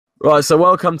Right, so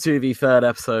welcome to the third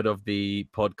episode of the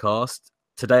podcast.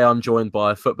 Today I'm joined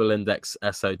by Football Index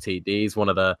SOTDs, one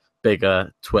of the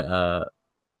bigger Twitter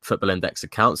Football Index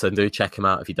accounts, so do check him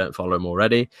out if you don't follow him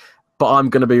already. But I'm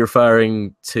going to be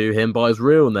referring to him by his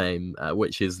real name,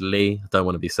 which is Lee. I don't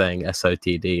want to be saying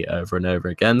SOTD over and over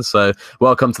again. So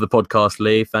welcome to the podcast,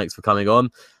 Lee. Thanks for coming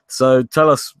on. So tell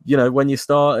us, when you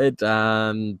started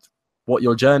and what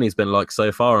your journey's been like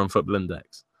so far on Football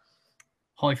Index.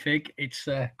 Hi Fig, it's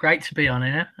great to be on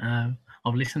here.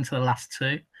 I've listened to the last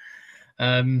two.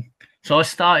 So I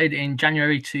started in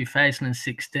January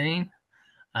 2016.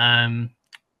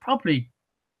 Probably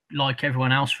like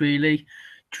everyone else, really,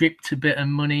 dripped a bit of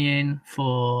money in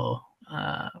for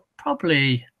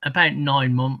probably about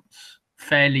 9 months,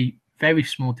 very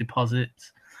small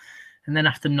deposits. And then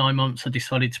after 9 months, I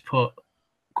decided to put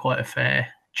quite a fair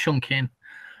chunk in.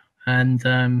 And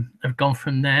I've gone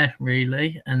from there,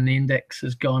 really, and the index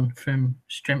has gone from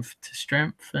strength to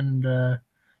strength, and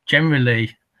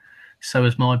generally, so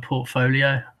has my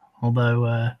portfolio,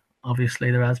 although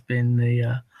obviously there has been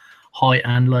the high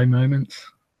and low moments.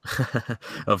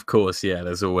 Of course, yeah,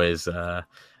 there's always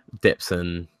dips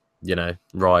and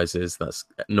rises. That's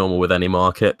normal with any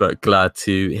market, but glad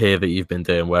to hear that you've been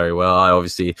doing very well.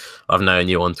 I've known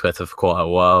you on Twitter for quite a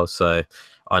while, so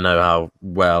I know how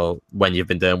well when you've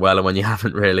been doing well and when you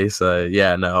haven't really. So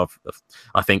yeah, no,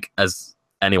 I think as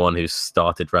anyone who's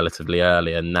started relatively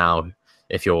early, and now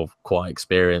if you're quite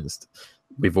experienced,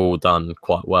 we've all done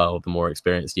quite well, the more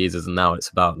experienced users, and now it's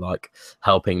about like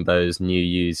helping those new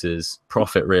users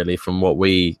profit really from what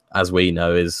as we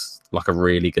know is like a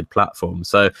really good platform.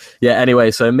 So yeah, anyway,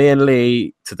 so me and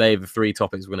Lee today, the three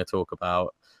topics we're going to talk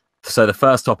about. So the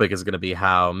first topic is going to be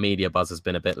how media buzz has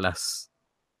been a bit less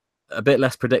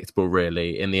predictable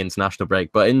really in the international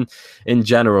break, but in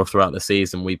general throughout the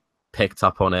season we picked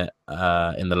up on it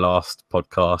in the last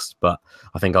podcast, but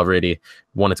I think I really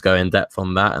wanted to go in depth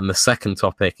on that. And the second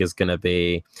topic is going to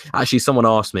be, actually someone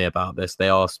asked me about this. They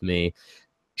asked me,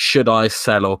 should I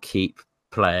sell or keep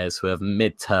players who have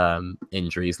mid-term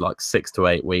injuries, like 6 to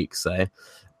 8 weeks, say,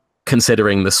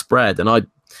 considering the spread? And I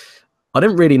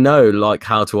didn't really know like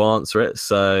how to answer it,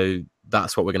 so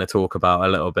that's what we're going to talk about a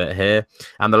little bit here.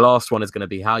 And the last one is going to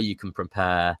be how you can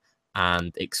prepare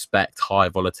and expect high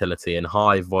volatility and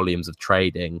high volumes of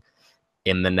trading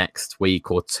in the next week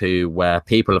or two, where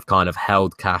people have kind of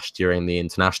held cash during the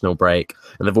international break,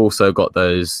 and they've also got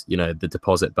those, the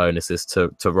deposit bonuses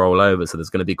to roll over. So there's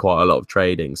going to be quite a lot of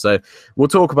trading. So we'll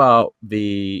talk about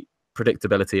the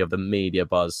predictability of the media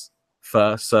buzz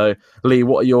first. So Lee,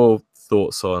 what are your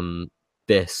thoughts on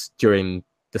this during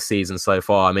the season so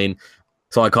far? I mean,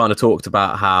 so I kind of talked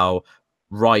about how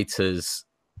writers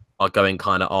are going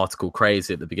kind of article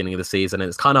crazy at the beginning of the season, and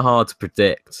it's kind of hard to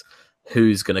predict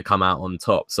who's going to come out on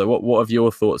top. So what have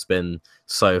your thoughts been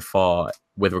so far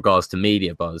with regards to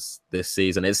media buzz this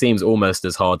season? It seems almost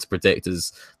as hard to predict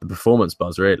as the performance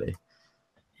buzz, really.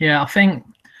 Yeah, I think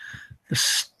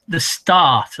the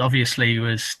start obviously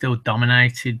was still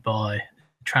dominated by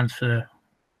the transfer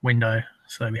window.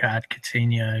 So we had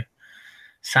Coutinho,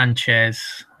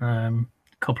 Sanchez,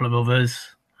 couple of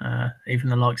others, even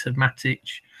the likes of Matic,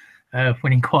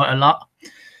 winning quite a lot.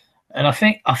 And I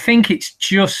think it's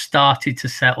just started to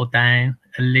settle down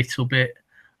a little bit.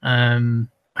 I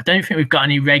don't think we've got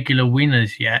any regular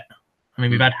winners yet. I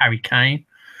mean, we've had Harry Kane,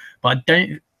 but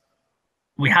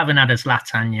we haven't had a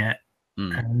Zlatan yet.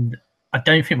 And I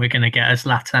don't think we're going to get a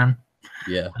Zlatan.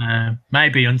 Yeah.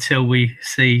 Maybe until we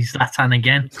see Zlatan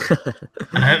again.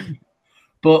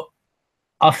 But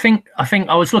I think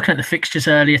I was looking at the fixtures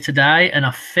earlier today, and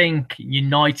I think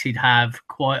United have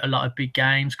quite a lot of big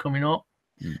games coming up,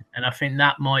 and I think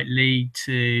that might lead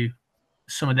to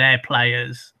some of their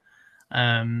players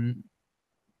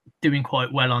doing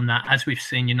quite well on that, as we've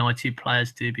seen United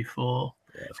players do before.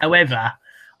 Yeah, however,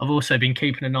 I've also been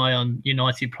keeping an eye on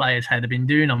United players, how they've been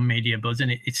doing on media buzz,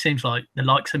 and it seems like the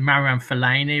likes of Marouane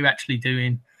Fellaini are actually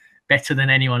doing better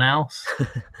than anyone else.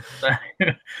 So,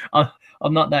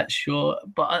 I'm not that sure,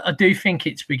 but I do think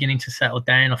it's beginning to settle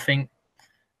down. I think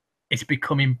it's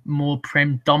becoming more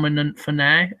Prem dominant for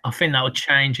now. I think that will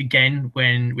change again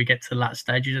when we get to the last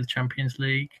stages of the Champions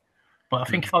League. But I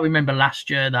think if I remember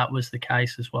last year, that was the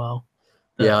case as well.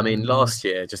 Yeah, I mean, last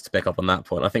year, just to pick up on that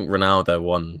point, I think Ronaldo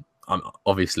won.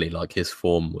 Obviously, like his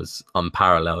form was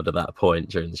unparalleled at that point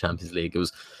during the Champions League. It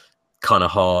was kind of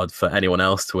hard for anyone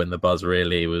else to win the buzz,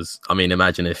 really.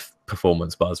 Imagine if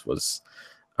performance buzz was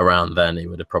around then, he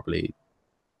would have probably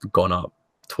gone up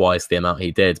twice the amount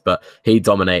he did, but he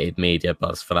dominated media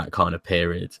buzz for that kind of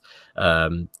period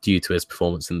due to his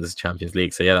performance in the Champions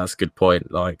League. So yeah, that's a good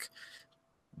point. Like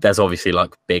there's obviously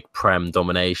like big Prem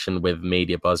domination with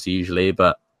media buzz usually,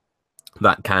 but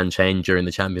that can change during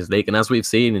the Champions League. And as we've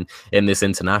seen in this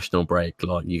international break,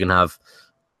 like you can have,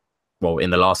 well,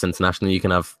 in the last international, you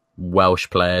can have Welsh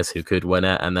players who could win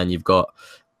it. And then you've got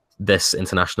this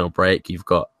international break, you've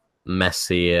got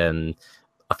Messi, and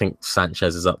I think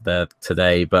Sanchez is up there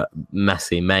today, but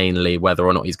Messi mainly, whether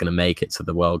or not he's going to make it to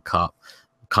the World Cup,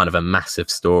 kind of a massive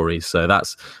story. So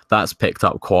that's picked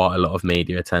up quite a lot of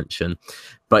media attention.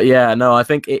 But yeah, no, I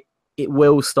think it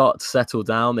will start to settle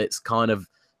down. It's kind of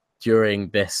during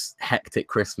this hectic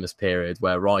Christmas period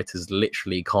where writers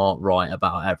literally can't write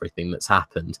about everything that's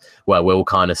happened, where we'll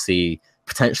kind of see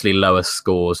potentially lower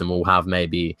scores and we'll have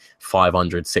maybe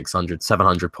 500, 600,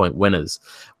 700 point winners.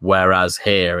 Whereas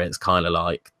here it's kind of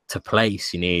like to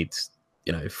place, you need,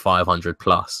 500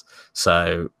 plus.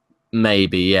 So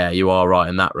maybe, yeah, you are right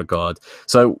in that regard.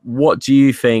 So what do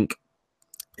you think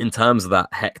in terms of that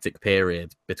hectic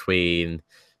period between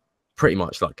pretty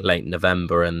much like late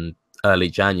November and early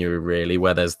January, really,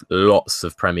 where there's lots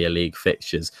of Premier League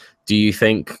fixtures? Do you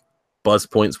think buzz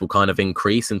points will kind of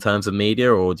increase in terms of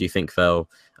media, or do you think they'll,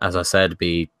 as I said,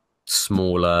 be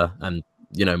smaller and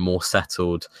more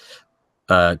settled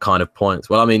kind of points?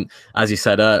 Well, I mean, as you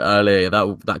said earlier,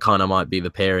 that kind of might be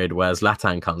the period where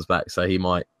Zlatan comes back, so he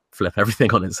might flip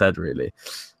everything on its head, really.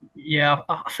 Yeah,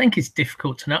 I think it's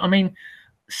difficult to know. I mean,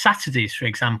 Saturdays, for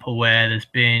example, where there's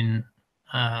been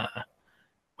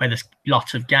where there's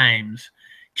lots of games,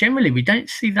 generally we don't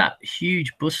see that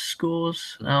huge buzz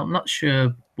scores. I'm not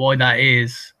sure why that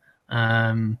is.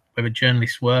 Whether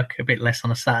journalists work a bit less on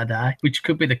a Saturday, which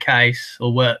could be the case,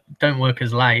 or don't work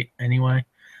as late anyway.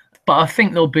 But I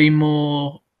think there'll be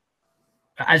more,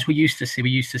 as we used to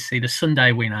see the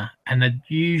Sunday winner, and they'd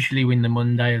usually win the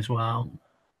Monday as well.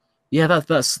 Yeah,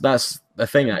 that's the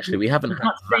thing. Actually, we haven't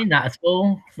seen that at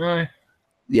all. No.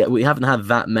 Yeah, we haven't had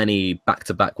that many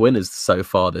back-to-back winners so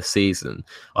far this season.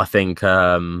 I think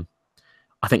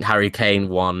Harry Kane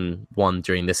won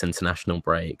during this international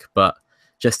break, but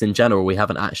just in general, we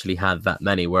haven't actually had that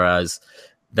many. Whereas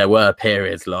there were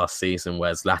periods last season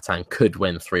where Zlatan could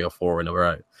win 3 or 4 in a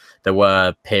row. There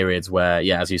were periods where,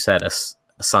 yeah, as you said, a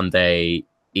Sunday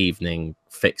evening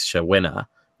fixture winner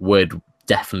would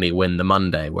definitely win the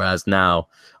Monday. Whereas now,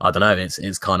 I don't know,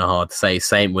 it's kind of hard to say.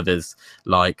 Same with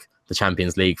like the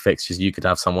Champions League fixtures, you could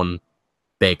have someone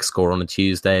big score on a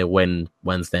Tuesday, win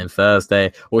Wednesday and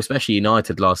Thursday, or especially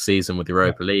United last season with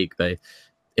Europa League.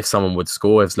 If someone would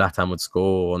score, if Zlatan would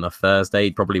score on a Thursday,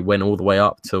 he'd probably win all the way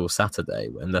up till Saturday,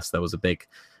 unless there was a big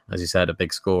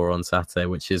score on Saturday,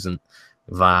 which isn't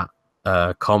that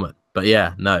common. But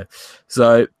yeah, no.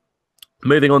 So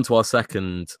moving on to our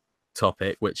second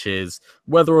topic, which is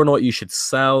whether or not you should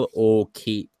sell or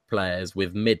keep players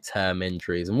with mid-term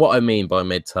injuries. And what I mean by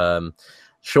mid-term,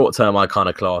 short-term I kind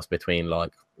of class between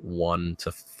like 1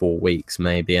 to 4 weeks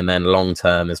maybe, and then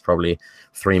long-term is probably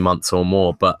 3 months or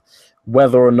more. But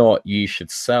whether or not you should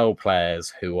sell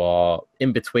players who are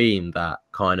in between that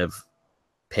kind of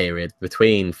period,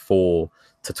 between 4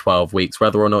 to 12 weeks,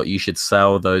 whether or not you should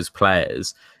sell those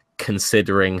players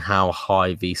considering how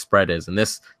high the spread is. And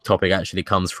this topic actually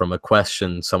comes from a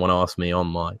question someone asked me on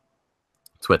my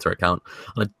Twitter account,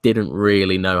 and I didn't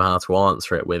really know how to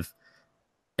answer it with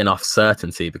enough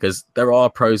certainty because there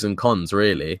are pros and cons,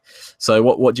 really. So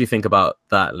what do you think about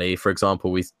that, Lee? For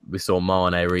example, we saw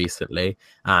Mane recently,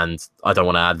 and I don't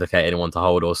want to advocate anyone to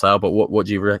hold or sell, but what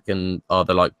do you reckon are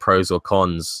the like pros or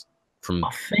cons from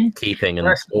keeping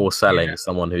or selling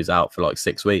someone who's out for like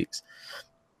 6 weeks?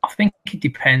 I think it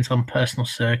depends on personal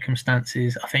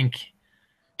circumstances. I think,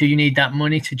 do you need that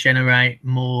money to generate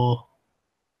more?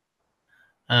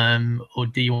 Or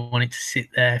do you want it to sit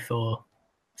there for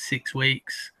 6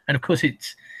 weeks? And of course,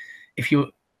 it's if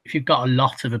you've got a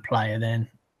lot of a player, then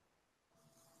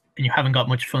and you haven't got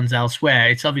much funds elsewhere,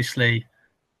 it's obviously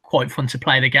quite fun to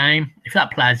play the game. If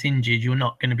that player's injured, you're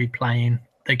not going to be playing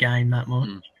the game that much.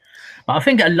 But I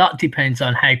think a lot depends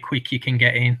on how quick you can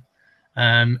get in,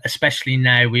 especially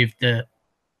now with the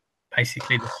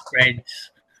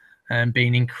spreads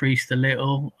being increased a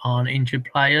little on injured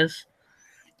players.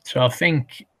 So I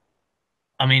think,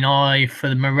 for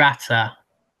the Morata,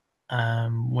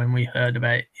 when we heard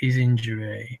about his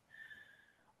injury,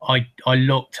 I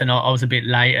looked and I was a bit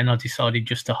late and I decided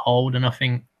just to hold, and I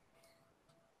think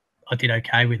I did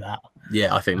okay with that.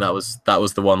 Yeah, I think that was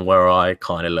the one where I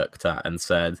kind of looked at and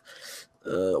said,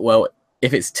 well,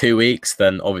 if it's 2 weeks,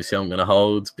 then obviously I'm going to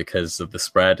hold because of the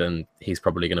spread and he's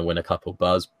probably going to win a couple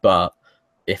buzz. But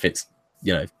if it's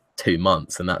 2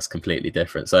 months, then that's completely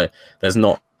different. So there's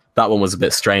not that one was a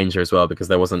bit stranger as well because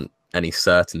there wasn't any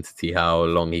certainty how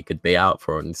long he could be out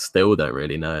for, and still don't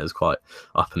really know. It's quite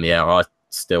up in the air. I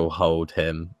still hold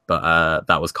him, but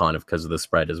that was kind of because of the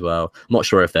spread as well. I'm not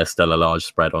sure if there's still a large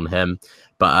spread on him,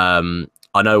 but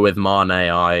I know with Mane,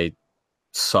 I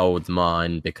sold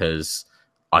mine because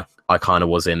I kind of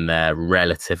was in there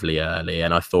relatively early,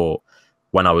 and I thought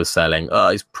when I was selling, oh,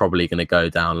 he's probably going to go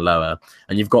down lower.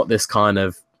 And you've got this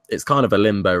it's kind of a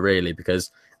limbo really,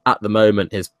 because at the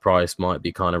moment his price might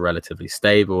be kind of relatively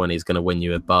stable and he's going to win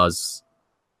you a buzz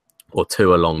or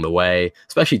two along the way,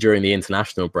 especially during the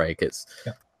international break.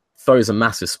 Throws a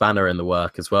massive spanner in the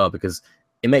work as well, because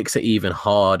it makes it even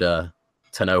harder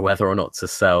to know whether or not to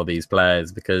sell these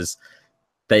players, because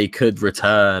they could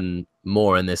return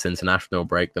more in this international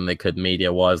break than they could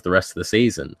media-wise the rest of the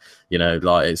season. You know,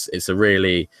 like it's a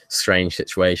really strange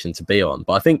situation to be on.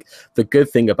 But I think the good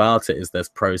thing about it is there's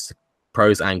pros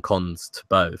and cons to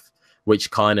both,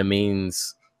 which kind of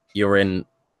means you're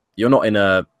not in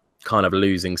a kind of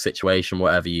losing situation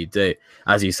whatever you do.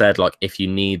 As you said, like if you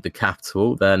need the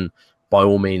capital, then by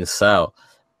all means sell.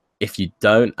 If you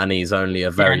don't, and he's only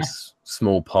a very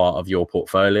small part of your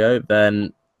portfolio,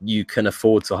 then you can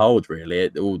afford to hold, really.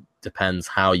 It all depends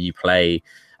how you play,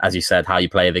 as you said, how you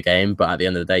play the game. But at the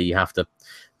end of the day, you have to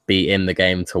be in the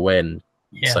game to win,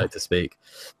 so to speak.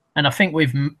 And I think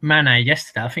with Mane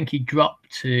yesterday, I think he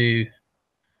dropped to,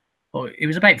 well, it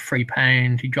was about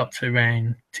 £3. He dropped to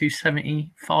around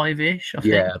 275-ish, I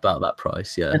think. Yeah, about that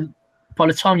price, yeah. And by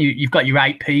the time you've got your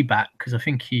 8p back, because I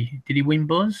think did he win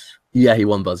Buzz? Yeah, he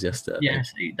won Buzz yesterday. Yeah,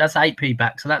 so that's 8p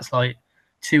back. So that's like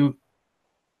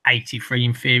 283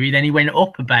 in theory. Then he went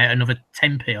up about another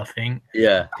 10p, I think.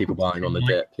 Yeah, people buying on the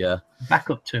dip, yeah. Back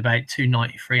up to about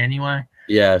 293 anyway.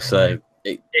 Yeah, so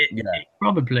it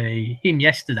probably, him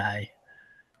yesterday,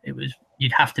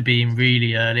 you'd have to be in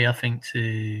really early, I think,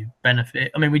 to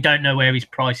benefit. I mean, we don't know where his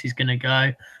price is going to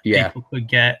go. Yeah. People could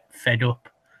get fed up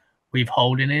with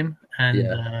holding him,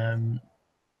 and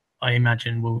I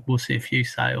imagine we'll see a few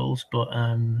sales, but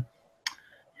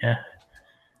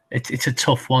it's a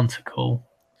tough one to call.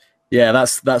 Yeah,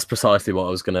 that's precisely what I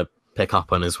was going to pick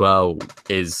up on as well.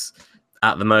 Is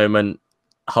at the moment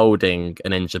holding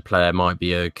an injured player might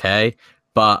be okay,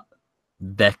 but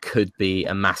there could be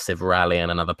a massive rally in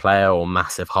another player or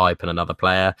massive hype in another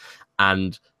player,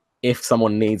 and if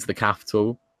someone needs the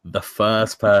capital, the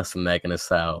first person they're going to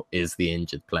sell is the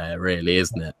injured player, really,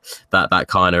 isn't it? That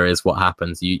kind of is what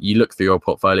happens. You look through your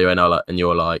portfolio and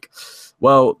you're like,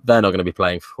 well, they're not going to be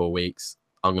playing for 4 weeks.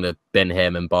 I'm going to bin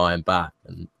him and buy him back.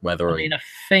 And I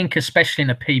think especially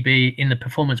in a PB, in the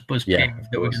performance buzz period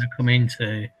that we're going to come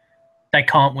into, they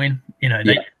can't win. You know,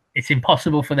 it's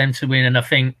impossible for them to win, and I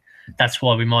think that's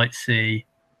why we might see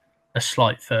a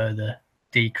slight further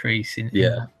decrease in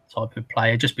that type of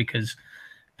player, just because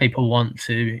people want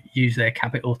to use their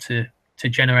capital to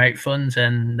generate funds,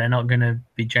 and they're not going to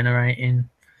be generating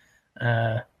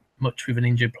much with an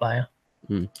injured player.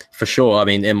 For sure. I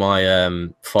mean, in my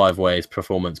 5 ways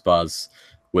performance buzz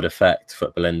would affect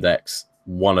Football Index,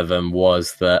 one of them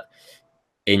was that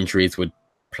injuries would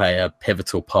play a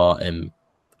pivotal part in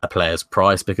a player's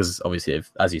price, because obviously,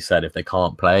 as you said, if they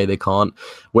can't play, they can't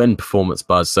win performance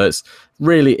buzz. So it's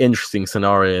really interesting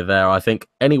scenario there. I think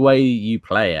any way you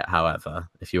play it, however,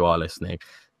 if you are listening,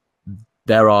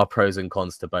 there are pros and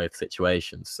cons to both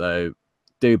situations. So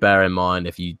do bear in mind,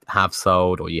 if you have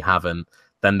sold or you haven't,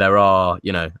 then there are,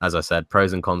 as I said,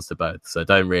 pros and cons to both. So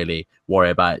don't really worry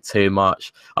about it too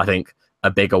much. I think a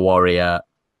bigger worry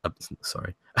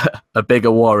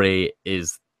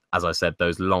is, as I said,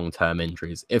 those long-term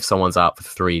injuries. If someone's out for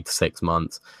 3 to 6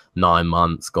 months, 9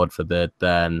 months, God forbid,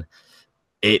 then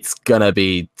it's going to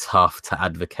be tough to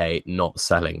advocate not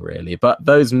selling, really. But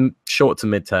those short to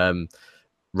mid-term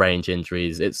range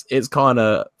injuries, it's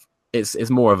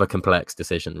more of a complex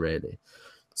decision, really.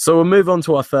 So we'll move on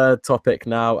to our third topic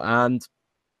now, and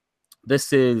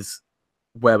this is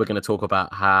where we're going to talk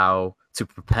about how to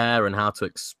prepare and how to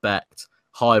expect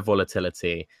high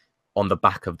volatility on the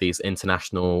back of these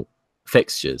international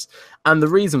fixtures. And the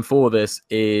reason for this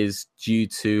is due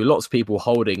to lots of people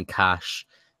holding cash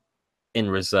in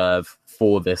reserve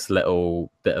for this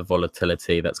little bit of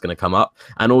volatility that's going to come up,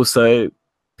 and also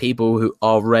people who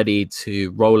are ready to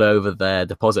roll over their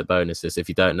deposit bonuses. If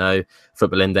you don't know,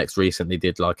 Football Index recently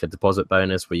did like a deposit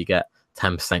bonus where you get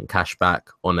 10% cash back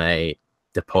on a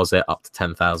deposit up to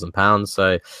 £10,000.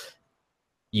 So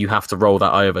you have to roll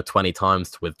that over 20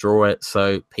 times to withdraw it.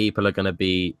 So people are going to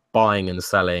be buying and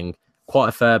selling quite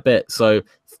a fair bit. So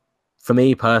for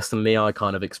me personally, I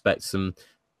kind of expect some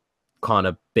kind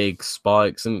of big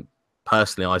spikes, and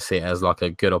personally I see it as like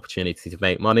a good opportunity to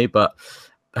make money. But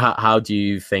how do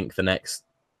you think the next,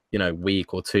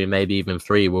 week or two, maybe even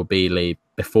three, will be, Lee,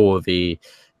 before the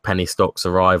penny stock's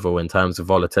arrival in terms of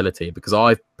volatility? Because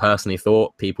I personally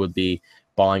thought people would be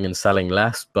buying and selling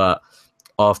less, but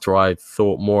after I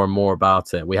thought more and more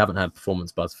about it, we haven't had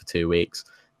performance buzz for 2 weeks.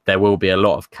 There will be a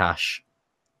lot of cash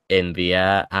in the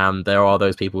air, and there are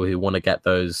those people who want to get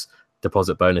those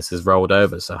deposit bonuses rolled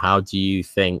over. So how do you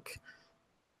think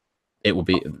it will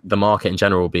be, the market in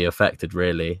general will be affected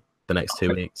really the next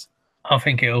 2 weeks? I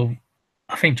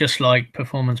think just like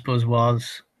performance buzz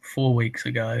was 4 weeks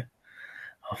ago,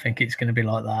 I think it's going to be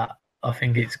like that. I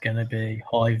think it's going to be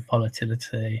high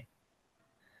volatility,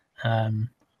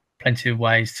 plenty of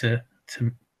ways to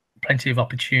plenty of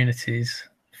opportunities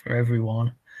for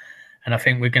everyone, and I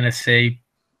think we're going to see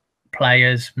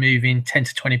players moving 10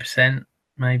 to 20%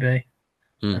 maybe,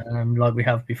 like we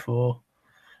have before.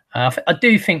 I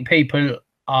do think people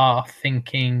are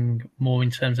thinking more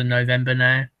in terms of November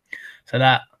now, so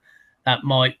that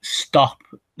might stop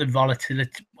the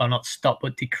volatility. Well, not stop,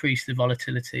 but decrease the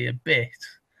volatility a bit.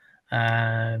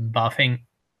 But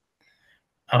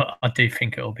I do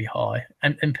think it will be high,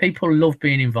 and people love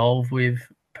being involved with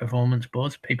performance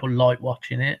buzz. People like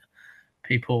watching it.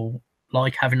 People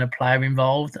like having a player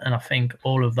involved, and I think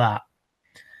all of that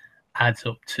adds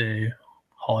up to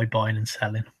high buying and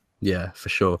selling. Yeah, for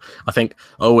sure. I think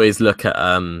I always look at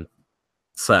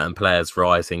certain players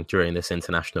rising during this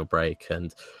international break,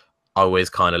 and I always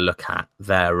kind of look at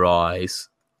their rise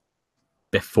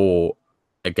before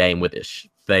a game with it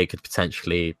they could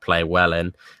potentially play well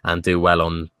in and do well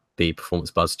on the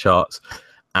performance buzz charts.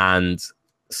 And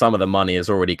some of the money is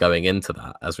already going into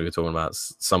that, as we were talking about.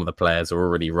 Some of the players are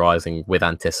already rising with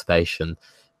anticipation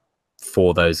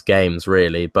for those games,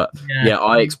 really. But yeah,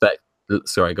 I expect.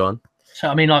 Sorry, go on. So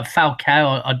I mean, like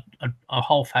Falcao, I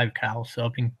hold Falcao, so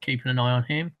I've been keeping an eye on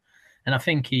him, and I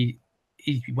think he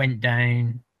went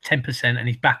down 10%, and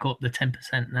he's back up the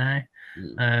 10% now,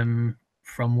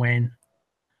 from when,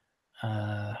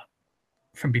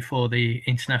 from before the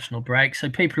international break. So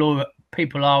people are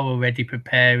already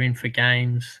preparing for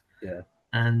games. Yeah,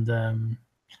 and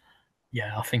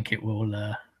yeah, I think it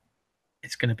will.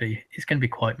 It's going to be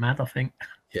quite mad, I think.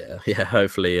 Yeah.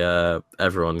 Hopefully,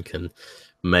 everyone can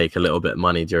make a little bit of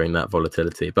money during that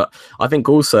volatility. But I think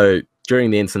also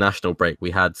during the international break, we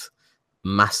had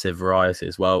massive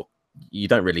rises. Well, you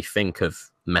don't really think of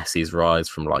Messi's rise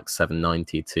from like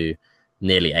 790 to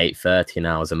nearly 830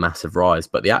 now as a massive rise,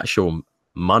 but the actual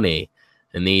money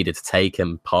needed to take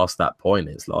him past that point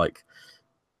is like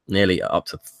nearly up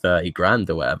to 30 grand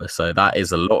or whatever. So that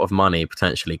is a lot of money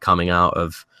potentially coming out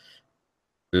of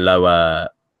lower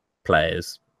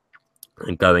players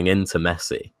and going into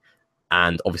Messi.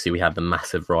 And obviously we had the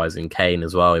massive rise in Kane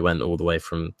as well. He went all the way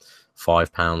from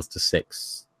 £5 to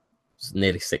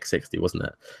nearly 660, wasn't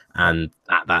it? And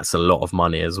that's a lot of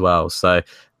money as well. So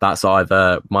that's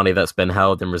either money that's been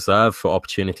held in reserve for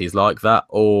opportunities like that,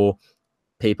 or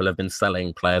people have been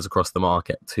selling players across the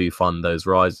market to fund those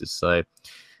rises. So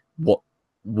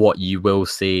what you will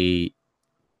see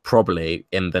probably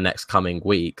in the next coming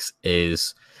weeks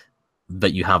is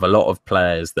that you have a lot of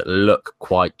players that look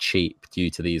quite cheap due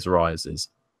to these rises,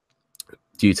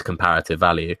 due to comparative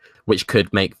value, which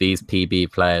could make these PB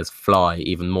players fly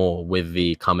even more with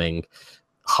the coming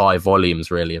high volumes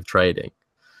really of trading.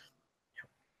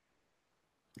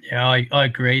 Yeah, I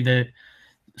agree that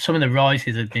some of the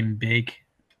rises have been big,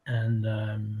 and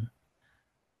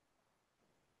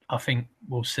I think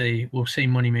we'll see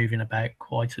money moving about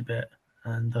quite a bit,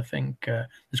 and I think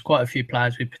there's quite a few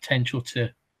players with potential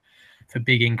for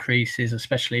big increases,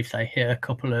 especially if they hit a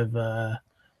couple of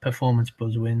performance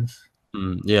buzz wins.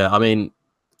 Yeah, I mean,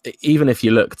 even if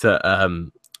you looked at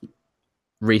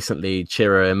recently,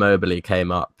 Ciro Immobile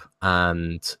came up,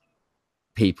 and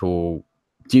people,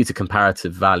 due to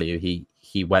comparative value,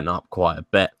 he went up quite a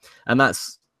bit, and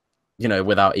that's,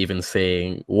 without even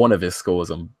seeing one of his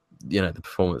scores on, the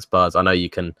performance buzz. I know you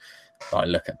can like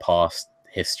look at past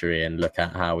history and look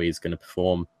at how he's going to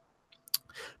perform,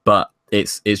 but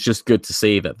it's just good to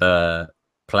see that the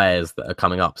players that are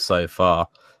coming up so far,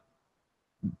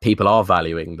 people are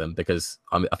valuing them, because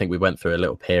I think we went through a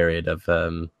little period of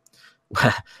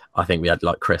where I think we had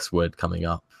like Chris Wood coming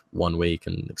up one week,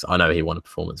 and I know he won a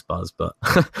performance buzz, but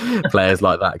players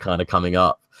like that kind of coming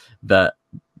up that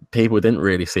people didn't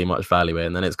really see much value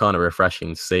in. And it's kind of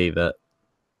refreshing to see that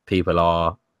people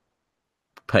are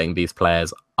putting these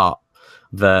players up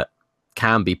that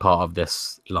can be part of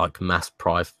this like mass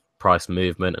price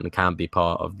movement and can be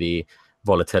part of the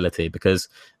volatility. Because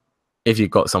if you've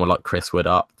got someone like Chris Wood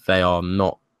up, they are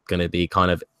not going to be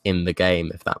kind of in the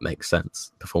game, if that makes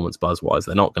sense, performance buzz wise.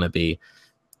 They're not going to be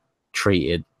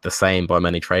treated the same by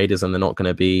many traders, and they're not going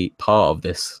to be part of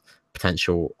this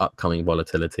potential upcoming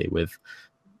volatility with,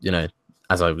 you know,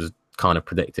 as I was kind of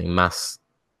predicting, mass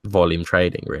volume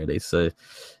trading really. So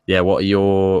yeah, what are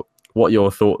your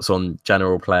thoughts on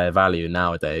general player value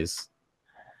nowadays?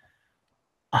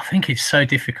 I think it's so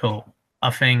difficult. I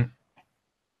think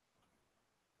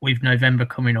with November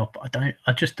coming up,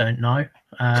 I just don't know.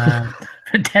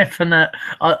 For definite,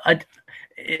 I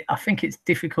think it's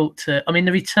difficult to. I mean,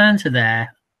 the returns are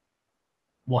there.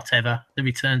 Whatever the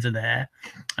returns are there,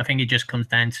 I think it just comes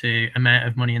down to amount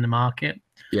of money in the market.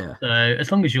 Yeah. So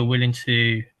as long as you're willing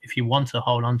to, if you want to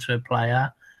hold on to a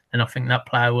player, then I think that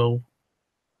player will.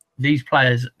 These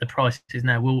players, the prices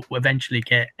now will eventually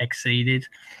get exceeded.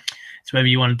 So whether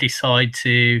you want to decide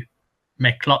to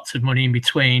make lots of money in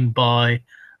between by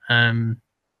buying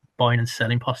and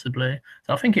selling possibly.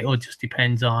 So I think it all just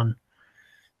depends on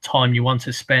time you want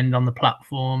to spend on the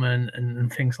platform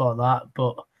and things like that.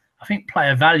 But I think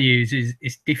player values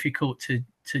is difficult to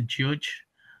judge.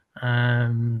 I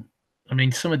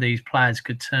mean, some of these players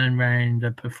could turn around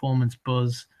a performance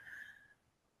buzz,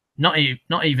 not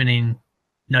even in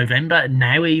November,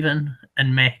 now even,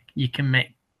 and you can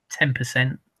make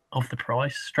 10% of the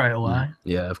price straight away.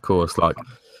 Yeah, of course. Like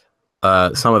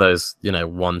some of those, you know,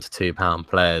 £1 to £2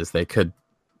 players, they could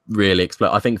really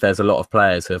explode. I think there's a lot of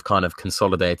players who have kind of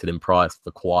consolidated in price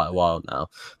for quite a while now.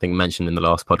 I think mentioned in the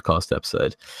last podcast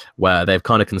episode, where they've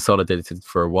kind of consolidated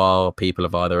for a while. People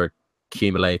have either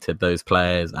accumulated those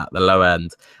players at the low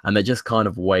end and they're just kind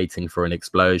of waiting for an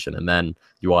explosion, and then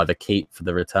you either keep for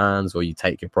the returns or you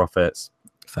take your profits.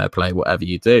 Fair play, whatever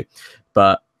you do.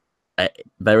 But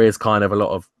there is kind of a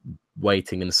lot of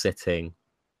waiting and sitting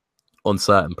on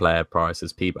certain player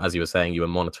prices. People, as you were saying, you were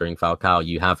monitoring Falcao,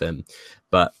 you have him,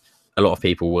 but a lot of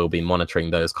people will be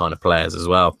monitoring those kind of players as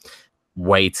well,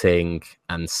 waiting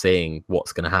and seeing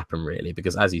what's going to happen really,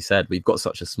 because as you said, we've got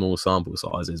such a small sample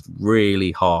size. It's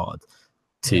really hard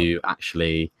to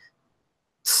actually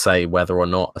say whether or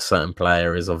not a certain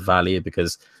player is of value,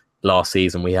 because last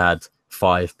season we had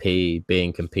 5p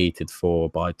being competed for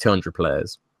by 200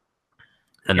 players,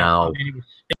 and now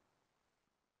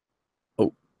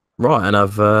right, and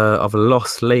I've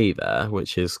lost Lee there,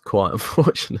 which is quite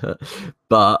unfortunate,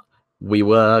 but we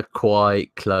were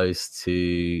quite close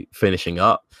to finishing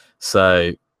up.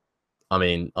 So I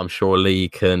mean, I'm sure Lee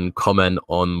can comment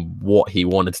on what he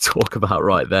wanted to talk about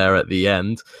right there at the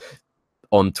end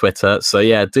on Twitter. So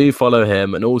yeah, do follow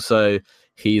him. And also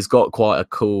he's got quite a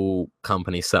cool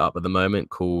company set up at the moment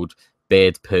called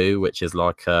Beard Poo, which is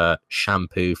like a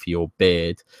shampoo for your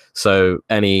beard. So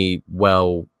any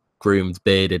well-groomed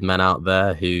bearded men out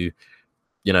there who,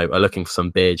 you know, are looking for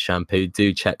some beard shampoo,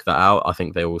 do check that out. I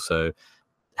think they also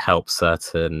help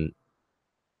certain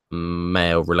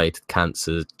male related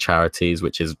cancer charities,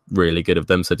 which is really good of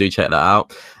them, so do check that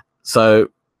out. So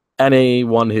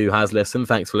anyone who has listened,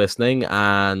 thanks for listening,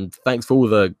 and thanks for all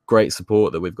the great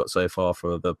support that we've got so far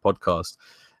for the podcast.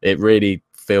 It really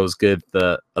feels good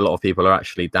that a lot of people are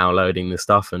actually downloading this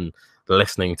stuff and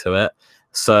listening to it.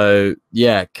 So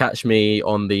yeah, catch me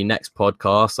on the next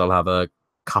podcast. I'll have a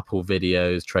couple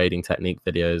videos, trading technique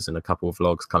videos, and a couple of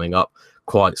vlogs coming up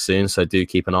quite soon, so do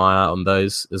keep an eye out on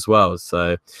those as well.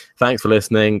 So thanks for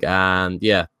listening, and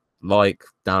yeah, like,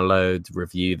 download,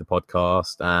 review the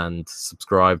podcast, and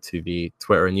subscribe to the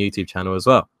Twitter and YouTube channel as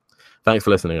well. Thanks for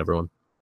listening, everyone.